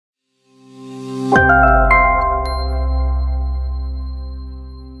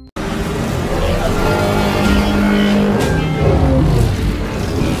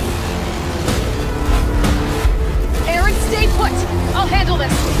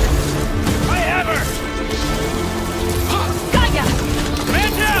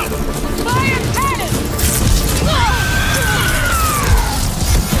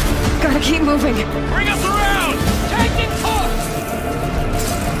moving! Bring us around! Taking course!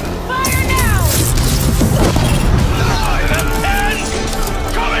 Fire now!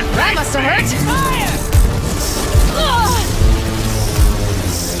 Coming! That must have hurt! Fire!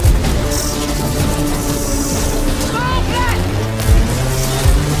 Fall back!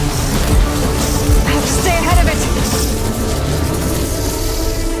 I have to stay ahead of it!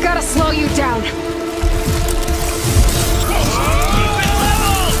 Gotta slow you down!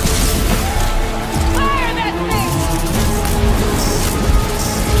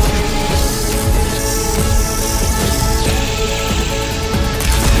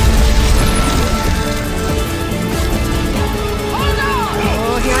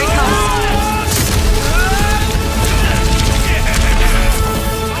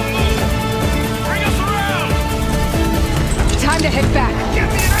 To head back. Get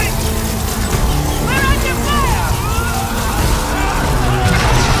me an ace! We're under fire!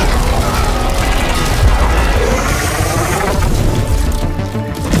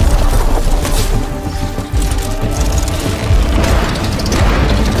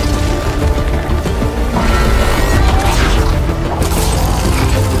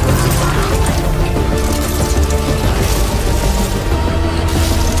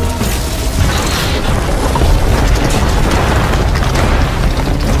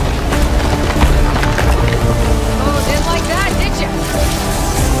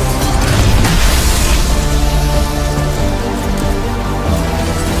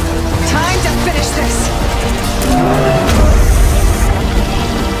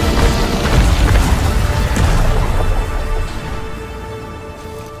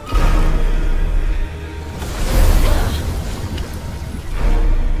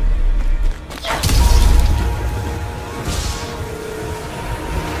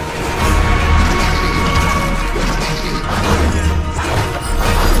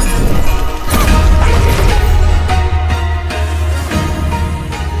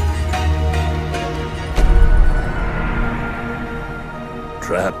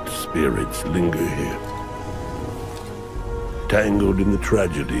 Trapped spirits linger here, tangled in the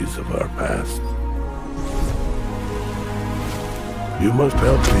tragedies of our past. You must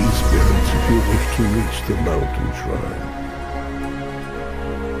help these spirits if you wish to reach the mountain shrine.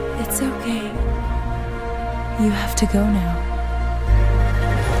 It's okay. You have to go now.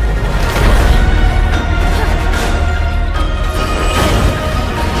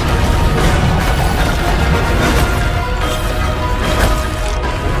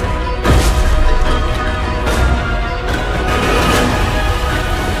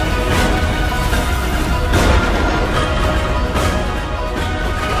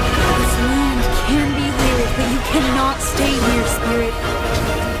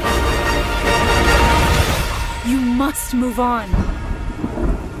 Move on.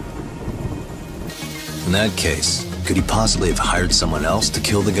 In that case, could he possibly have hired someone else to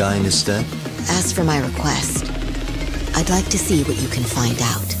kill the guy in his stead? As for my request, I'd like to see what you can find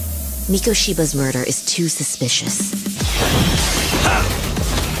out. Mikoshiba's murder is too suspicious.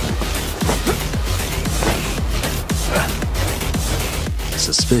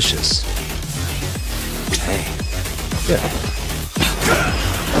 Suspicious? Hey. Yeah.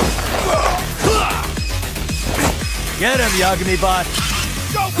 Get him, Yagami-bot!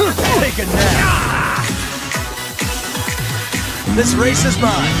 Take a nap! This race is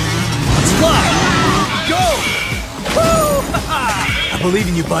mine! Let's fly! Go! Woo! I believe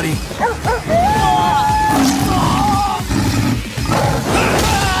in you, buddy.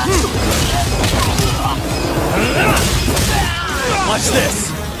 Watch this!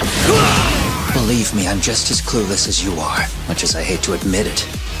 Believe me, I'm just as clueless as you are, much as I hate to admit it.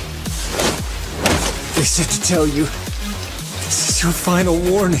 They said to tell you, this is your final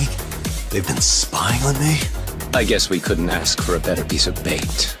warning. They've been spying on me? I guess we couldn't ask for a better piece of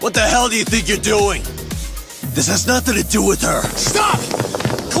bait. What the hell do you think you're doing? This has nothing to do with her. Stop!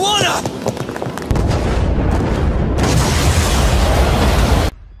 Come on up!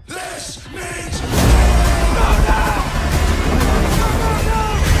 This means...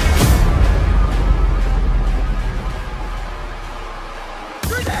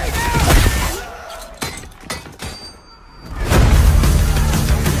 Grenade out!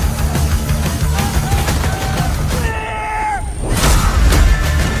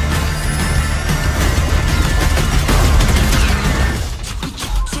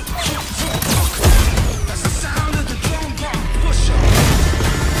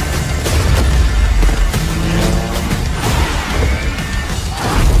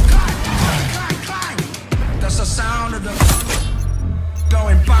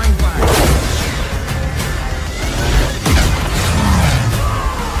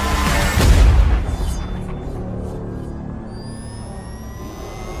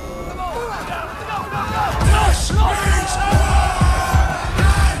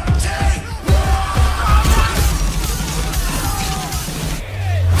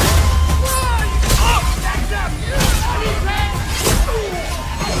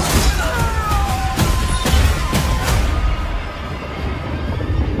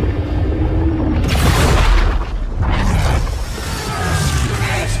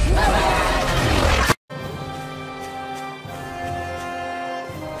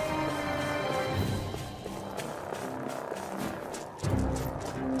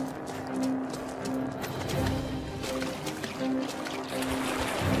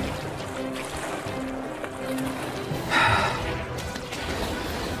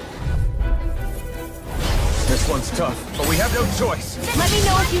 This one's tough, but we have no choice. Let me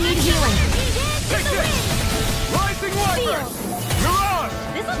know if you need healing. Take this! Rising Wyvern! Mirage!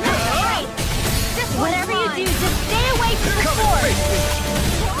 This is not the fight. Whatever you do, just stay away from the Come and sword. face me!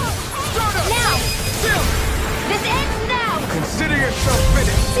 Stardust! Now! Still! This ends now! Consider yourself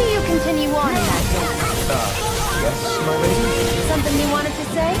finished! See you continue on in that way. Yes, my lady? Something you wanted to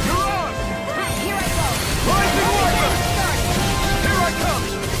say? Mirage! Here I go. Rising Wyvern! Here I come!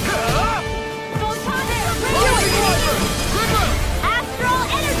 Rising Wyvern! Astral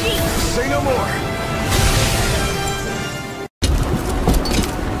energy! Say no more!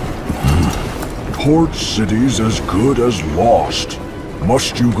 Port City's as good as lost.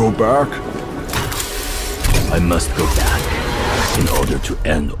 Must you go back? I must go back in order to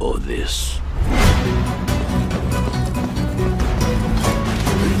end all this.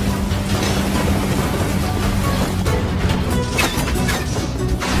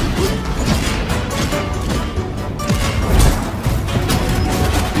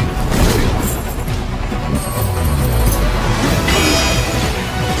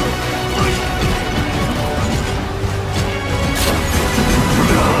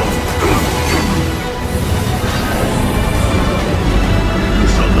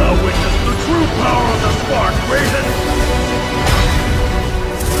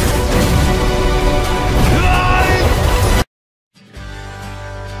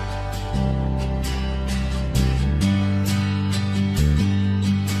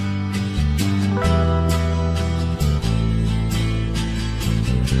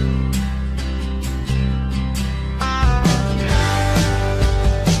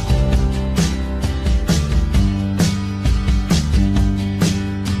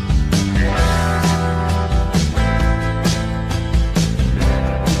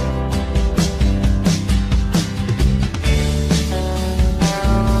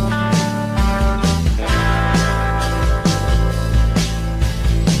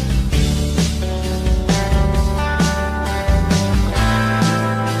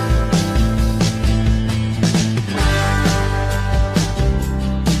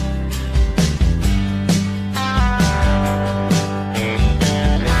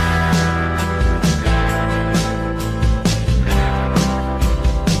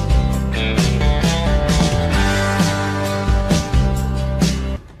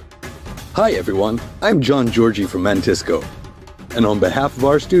 Hi everyone, I'm John Georgie from Mantisco, and on behalf of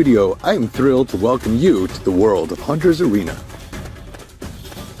our studio, I am thrilled to welcome you to the world of Hunter's Arena.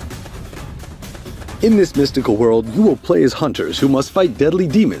 In this mystical world, you will play as hunters who must fight deadly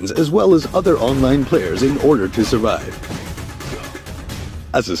demons as well as other online players in order to survive.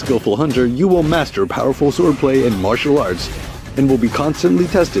 As a skillful hunter, you will master powerful swordplay and martial arts, and will be constantly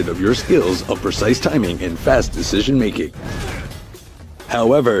tested of your skills of precise timing and fast decision-making.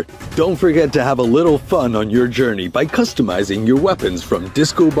 However, don't forget to have a little fun on your journey by customizing your weapons from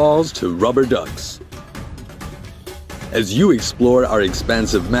disco balls to rubber ducks. As you explore our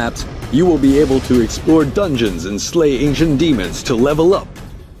expansive maps, you will be able to explore dungeons and slay ancient demons to level up.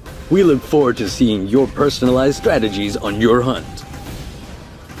 We look forward to seeing your personalized strategies on your hunt.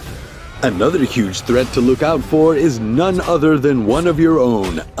 Another huge threat to look out for is none other than one of your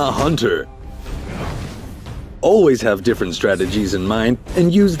own, a hunter. Always have different strategies in mind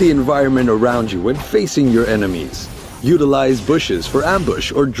and use the environment around you when facing your enemies. Utilize bushes for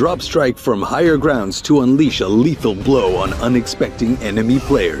ambush or drop strike from higher grounds to unleash a lethal blow on unexpected enemy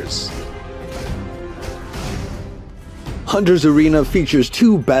players. Hunter's Arena features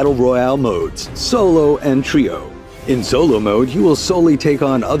two Battle Royale modes, Solo and Trio. In Solo mode, you will solely take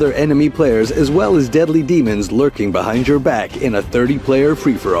on other enemy players as well as deadly demons lurking behind your back in a 30-player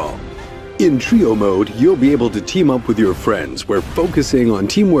free-for-all. In Trio mode, you'll be able to team up with your friends, where focusing on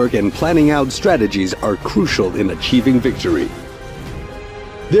teamwork and planning out strategies are crucial in achieving victory.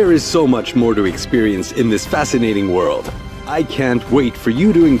 There is so much more to experience in this fascinating world. I can't wait for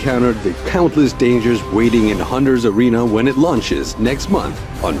you to encounter the countless dangers waiting in Hunter's Arena when it launches next month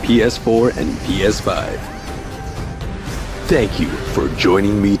on PS4 and PS5. Thank you for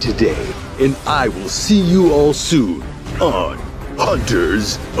joining me today, and I will see you all soon on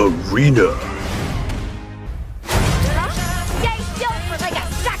Hunter's Arena. Stay still for like a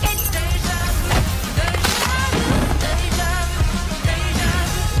second!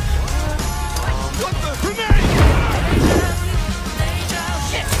 What the grenade?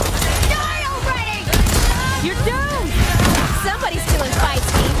 Shit! Die already! You're doomed! Somebody's doing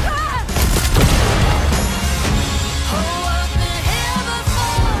F.I.S.T.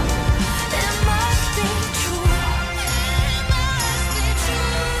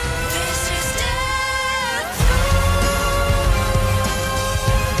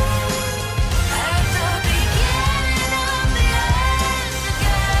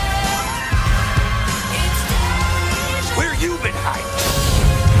 Where you been hiding?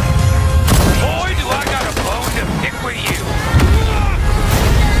 Boy, do I got a bone to pick with you.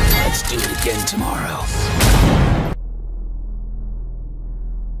 Let's do it again tomorrow.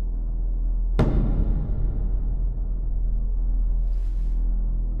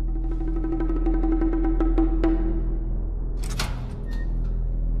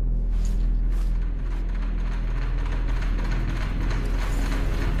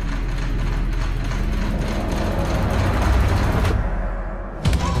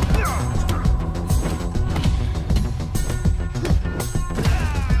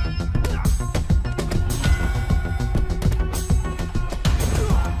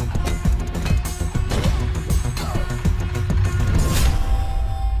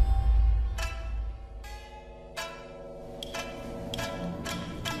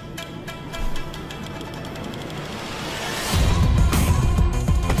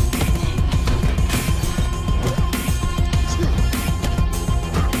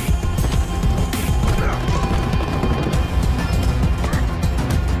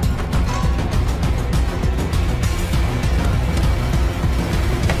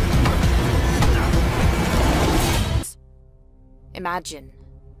 Imagine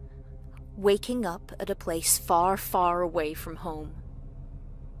waking up at a place far, far away from home.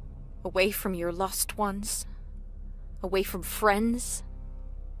 Away from your lost ones. Away from friends.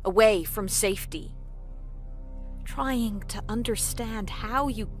 Away from safety. Trying to understand how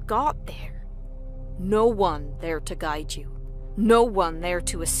you got there. No one there to guide you. No one there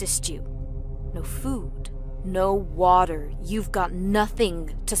to assist you. No food. No water. You've got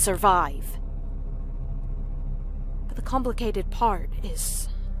nothing to survive. But the complicated part is,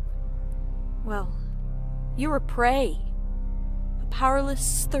 well, you're a prey. A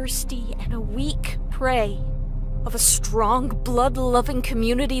powerless, thirsty, and a weak prey of a strong, blood-loving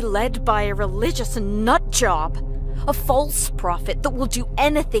community led by a religious nutjob. A false prophet that will do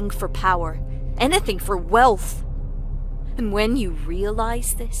anything for power, anything for wealth. And when you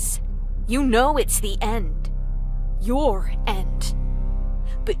realize this, you know it's the end. Your end.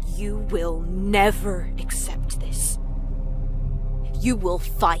 But you will never accept this. You will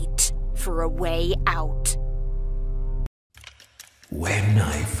fight for a way out. When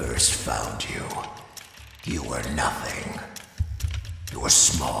I first found you, you were nothing. You were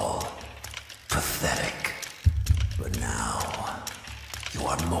small, pathetic. But now, you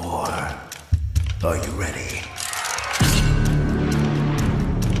are more. Are you ready?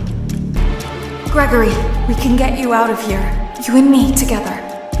 Gregory, we can get you out of here. You and me together.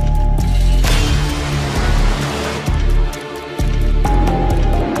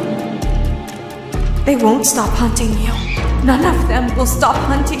 They won't stop hunting you. None of them will stop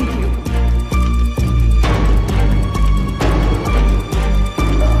hunting you.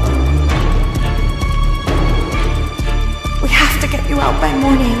 We have to get you out by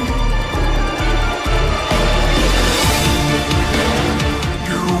morning.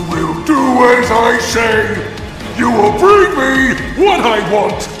 You will do as I say. You will bring me what I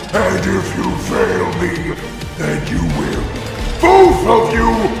want. And if you fail me, then you will, both of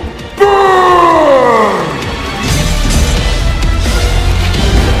you, burn!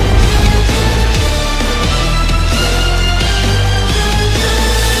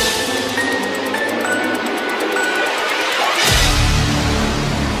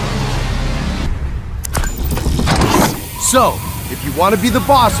 So, if you want to be the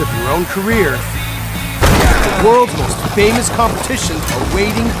boss of your own career, the world's most famous competitions are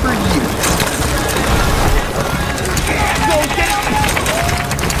waiting for you.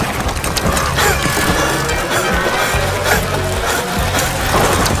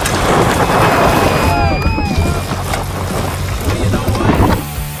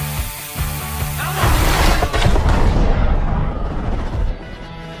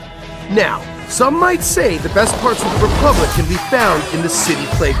 Now, some might say the best parts of the Republic can be found in the city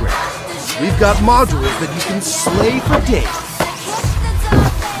playground. We've got modules that you can slay for days.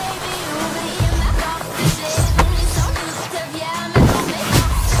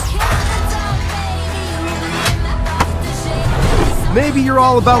 Maybe you're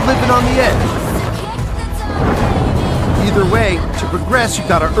all about living on the edge. Either way, to progress, you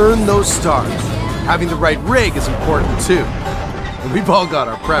gotta earn those stars. Having the right rig is important too. And we've all got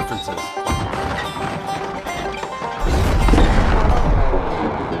our preferences.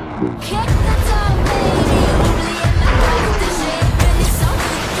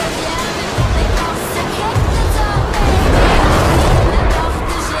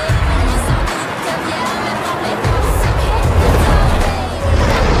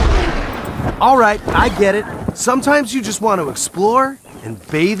 Alright, I get it. Sometimes you just want to explore and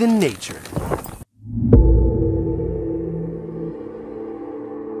bathe in nature.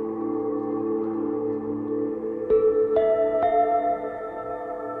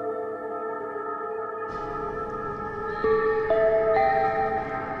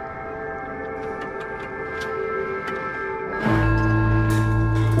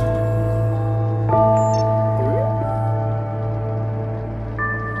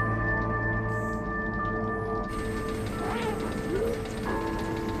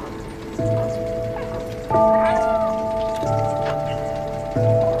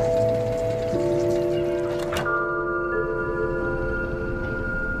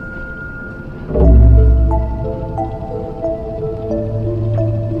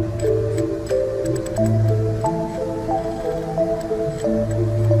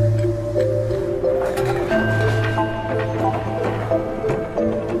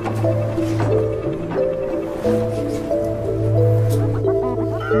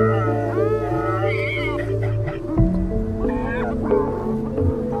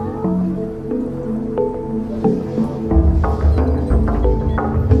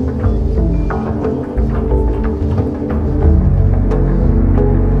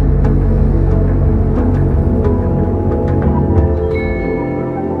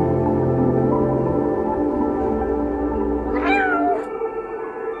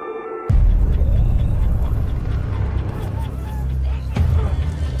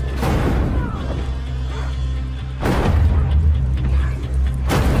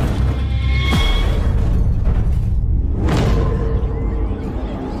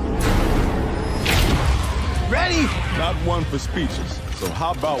 For speeches, so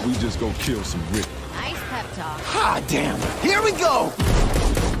how about we just go kill some Rick? Nice pep talk. Ah, damn! Here we go!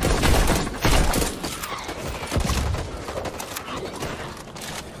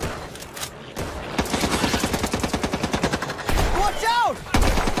 Watch out!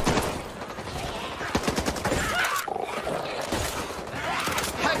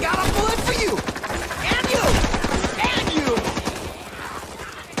 I got a bullet for you! And you! And you!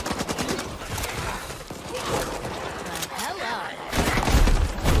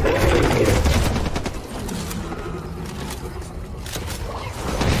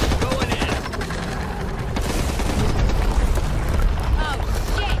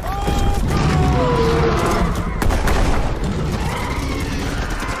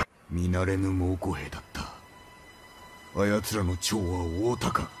あやつらの長は大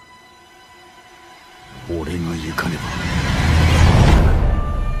高。俺が行かねば。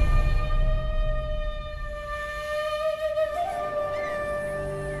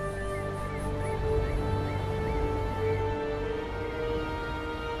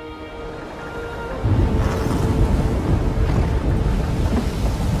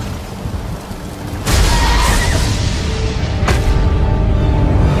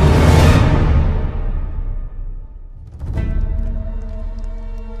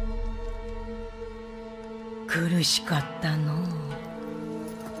苦しかったの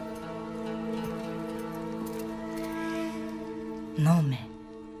飲め。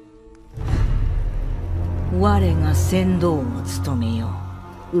我が船頭を務めよ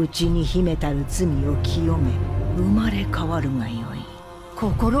う。内に秘めたる罪を清め生まれ変わるがよい。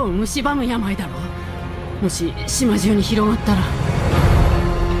心を蝕む病だろう。もし島中に広がったら。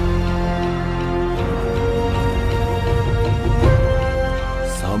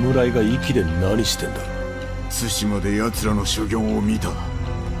侍が息で何してんだ。対馬で奴らの修行を見た。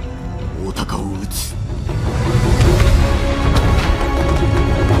大高を討つ。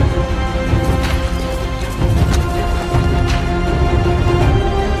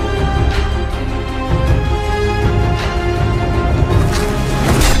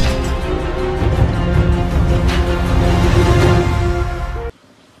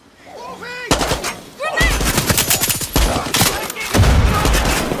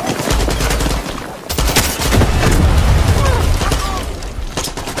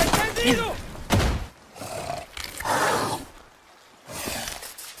Attend Good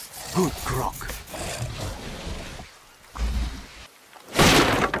grok.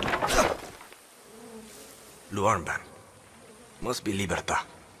 Luarmban. Must be Libertad.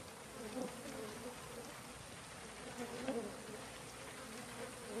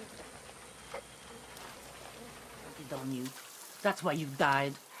 On you. That's why you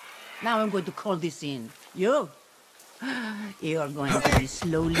died. Now I'm going to call this in. You're going to be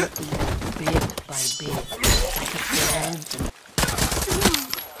slowly eaten bit by bit. Like a plant.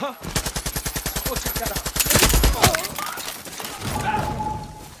 Huh? What's it got up?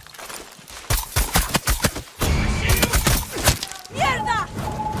 ¡Mierda!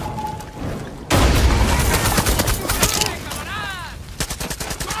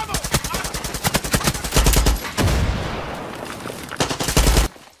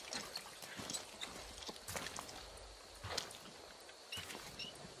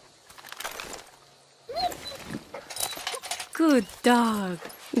 Good dog.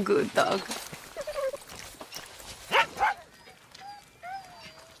 Good dog.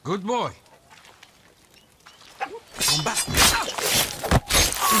 Good boy. Come back.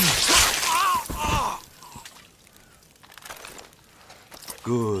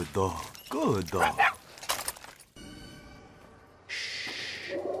 Good dog. Good dog.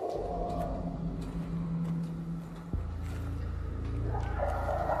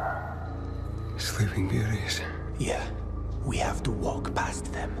 Sleeping Beauties. Yeah, we have to walk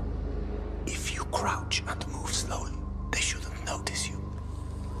past them. If you crouch and move slowly, they shouldn't notice you.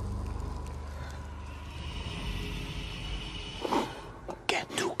 Get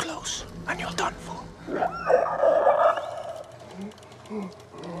too close, and you're done for.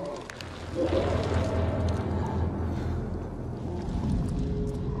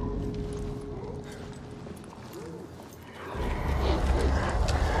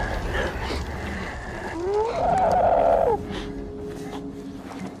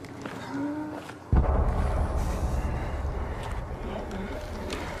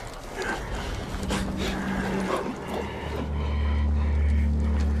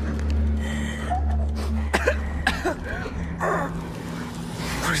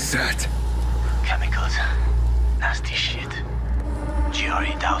 What is that? Chemicals. Nasty shit.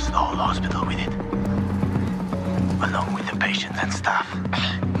 Giori doused the whole hospital with it. Along with the patients and staff.